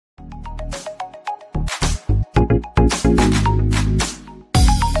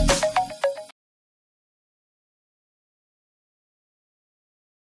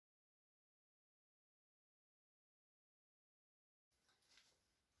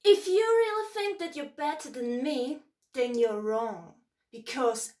If you really think that you're better than me, then you're wrong.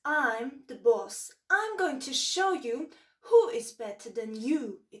 Because I'm the boss. I'm going to show you who is better than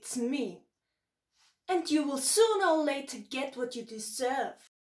you. It's me. And you will sooner or later get what you deserve.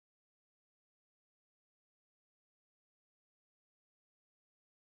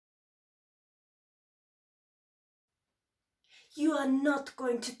 You are not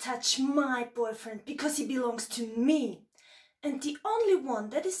going to touch my boyfriend because he belongs to me. And the only one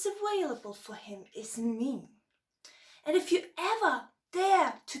that is available for him is me. And if you ever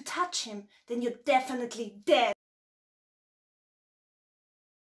dare to touch him, then you're definitely dead.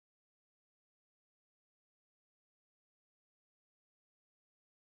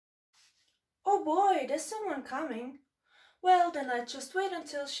 Oh boy, there's someone coming. Well, then I just wait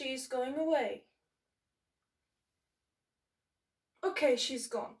until she's going away. Okay, she's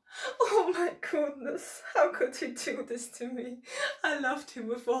gone. Oh my goodness, how could he do this to me? I loved him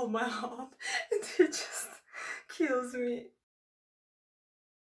with all my heart and he just kills me.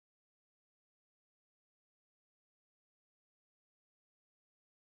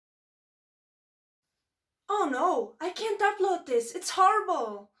 Oh no, I can't upload this. It's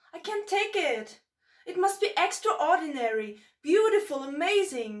horrible. I can't take it. It must be extraordinary, beautiful,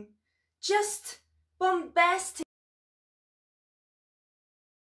 amazing. Just bombastic.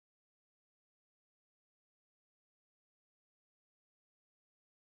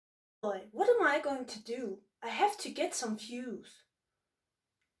 Boy, what am I going to do? I have to get some views.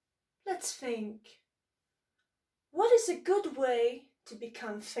 Let's think. What is a good way to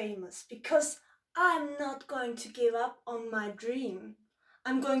become famous? Because I'm not going to give up on my dream.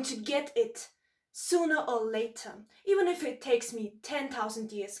 I'm going to get it sooner or later. Even if it takes me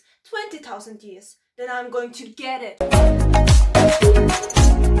 10,000 years, 20,000 years, then I'm going to get it.